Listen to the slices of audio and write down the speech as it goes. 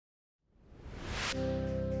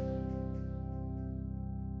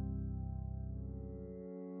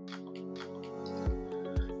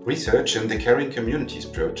Research in the Caring Communities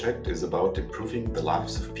project is about improving the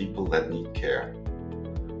lives of people that need care.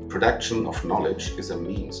 Production of knowledge is a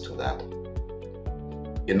means to that.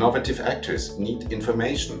 Innovative actors need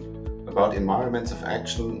information about environments of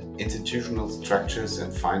action, institutional structures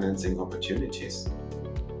and financing opportunities.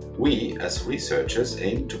 We, as researchers,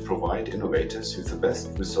 aim to provide innovators with the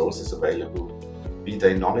best resources available, be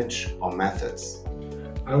they knowledge or methods.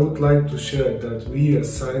 I would like to share that we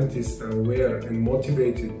as scientists are aware and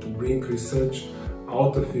motivated to bring research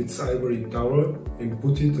out of its ivory tower and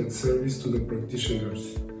put it at service to the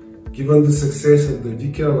practitioners. Given the success of the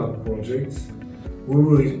VCare Lab projects, we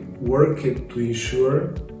will work to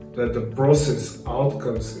ensure that the process,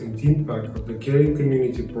 outcomes and impact of the Caring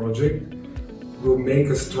Community project will make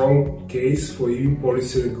a strong case for EU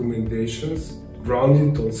policy recommendations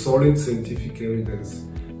grounded on solid scientific evidence.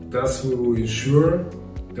 Thus, we will ensure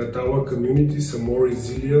that our communities are more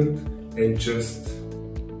resilient and just.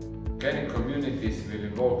 Caring communities will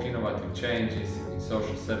invoke innovative changes in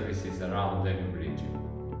social services around Danube region.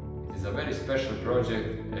 It is a very special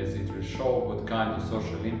project as it will show what kind of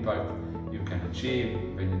social impact you can achieve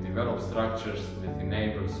when you develop structures that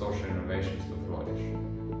enable social innovations to flourish.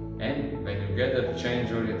 And when you gather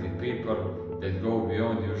change-oriented people that go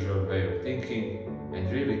beyond the usual way of thinking and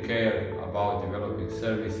really care about developing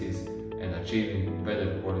services and achieving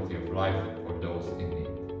better quality of life for those in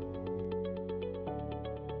need.